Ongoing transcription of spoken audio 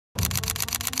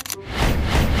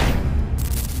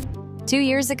2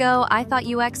 years ago, I thought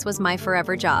UX was my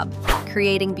forever job,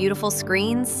 creating beautiful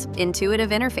screens, intuitive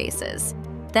interfaces.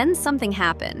 Then something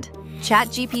happened.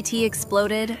 ChatGPT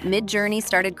exploded, Midjourney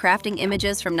started crafting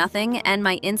images from nothing, and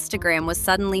my Instagram was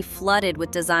suddenly flooded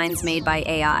with designs made by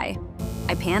AI.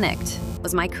 I panicked.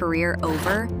 Was my career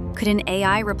over? Could an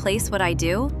AI replace what I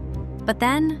do? But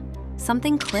then,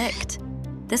 something clicked.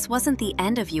 This wasn't the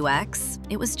end of UX,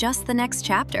 it was just the next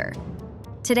chapter.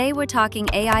 Today we're talking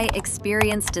AI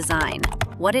experience design,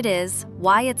 what it is,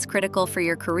 why it's critical for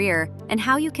your career, and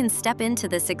how you can step into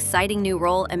this exciting new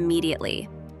role immediately.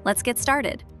 Let's get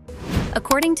started.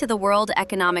 According to the World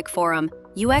Economic Forum,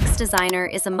 UX designer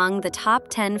is among the top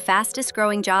 10 fastest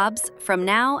growing jobs from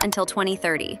now until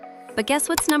 2030. But guess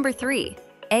what's number 3?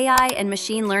 AI and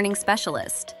machine learning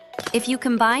specialist. If you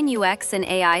combine UX and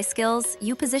AI skills,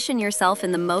 you position yourself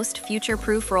in the most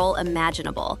future-proof role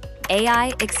imaginable,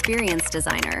 AI experience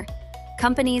designer.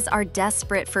 Companies are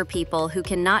desperate for people who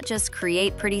can not just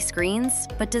create pretty screens,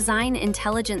 but design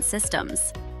intelligent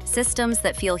systems. Systems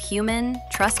that feel human,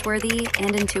 trustworthy,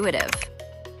 and intuitive.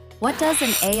 What does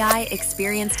an AI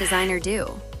experience designer do?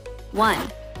 1.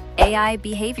 AI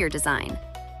behavior design.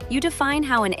 You define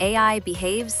how an AI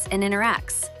behaves and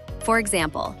interacts. For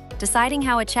example, deciding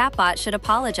how a chatbot should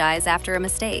apologize after a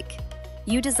mistake.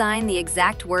 You design the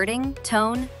exact wording,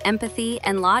 tone, empathy,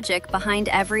 and logic behind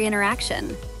every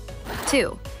interaction.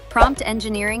 2. Prompt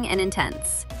engineering and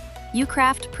intents. You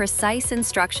craft precise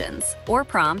instructions, or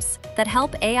prompts, that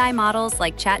help AI models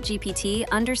like ChatGPT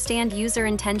understand user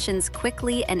intentions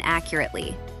quickly and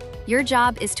accurately. Your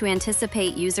job is to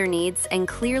anticipate user needs and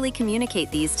clearly communicate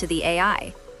these to the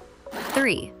AI.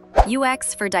 3.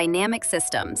 UX for dynamic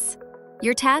systems.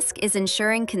 Your task is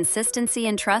ensuring consistency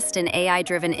and trust in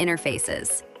AI-driven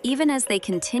interfaces, even as they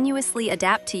continuously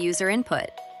adapt to user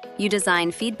input. You design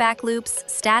feedback loops,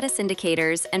 status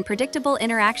indicators, and predictable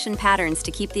interaction patterns to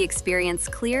keep the experience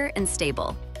clear and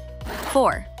stable.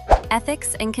 4.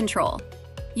 Ethics and control.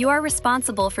 You are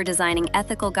responsible for designing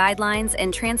ethical guidelines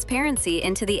and transparency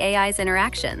into the AI's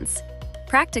interactions.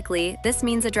 Practically, this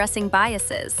means addressing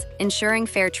biases, ensuring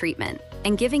fair treatment,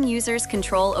 and giving users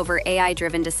control over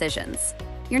AI-driven decisions.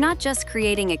 You're not just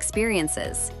creating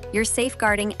experiences, you're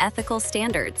safeguarding ethical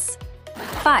standards.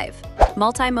 5.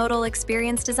 Multi-modal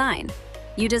experience design.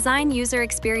 You design user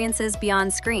experiences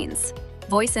beyond screens,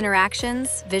 voice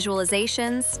interactions,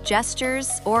 visualizations,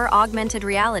 gestures, or augmented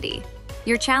reality.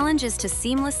 Your challenge is to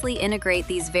seamlessly integrate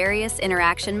these various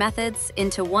interaction methods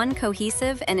into one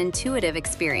cohesive and intuitive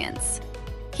experience.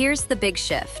 Here's the big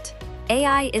shift.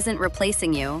 AI isn't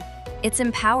replacing you, it's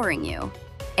empowering you.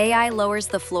 AI lowers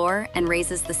the floor and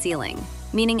raises the ceiling,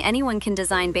 meaning anyone can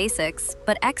design basics,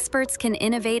 but experts can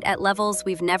innovate at levels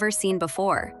we've never seen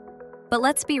before. But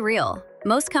let's be real,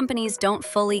 most companies don't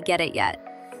fully get it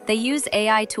yet. They use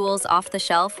AI tools off the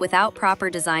shelf without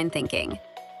proper design thinking.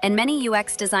 And many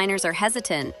UX designers are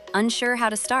hesitant, unsure how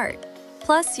to start.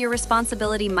 Plus, your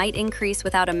responsibility might increase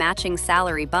without a matching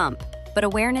salary bump, but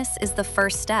awareness is the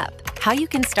first step. How you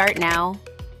can start now?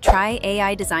 Try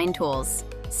AI design tools.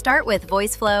 Start with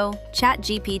VoiceFlow,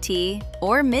 ChatGPT,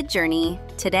 or Midjourney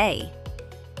today.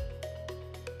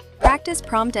 Practice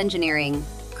prompt engineering.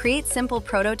 Create simple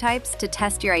prototypes to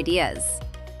test your ideas.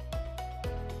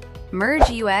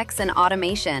 Merge UX and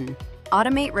automation.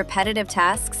 Automate repetitive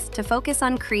tasks to focus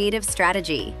on creative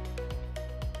strategy.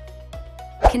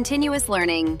 Continuous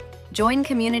learning. Join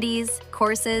communities,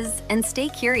 courses, and stay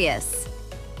curious.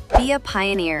 Be a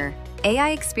pioneer.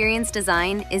 AI experience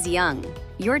design is young.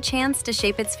 Your chance to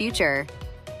shape its future.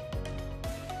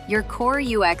 Your core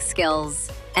UX skills,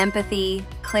 empathy,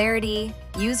 clarity,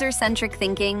 user-centric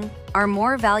thinking, are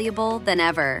more valuable than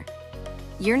ever.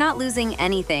 You're not losing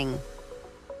anything.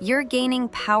 You're gaining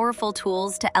powerful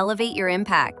tools to elevate your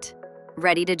impact.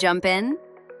 Ready to jump in?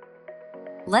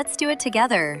 Let's do it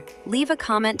together. Leave a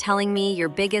comment telling me your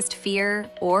biggest fear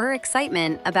or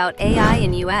excitement about AI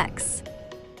and UX.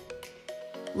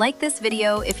 Like this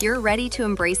video if you're ready to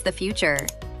embrace the future.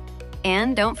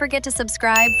 And don't forget to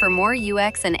subscribe for more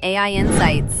UX and AI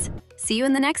insights. See you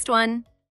in the next one.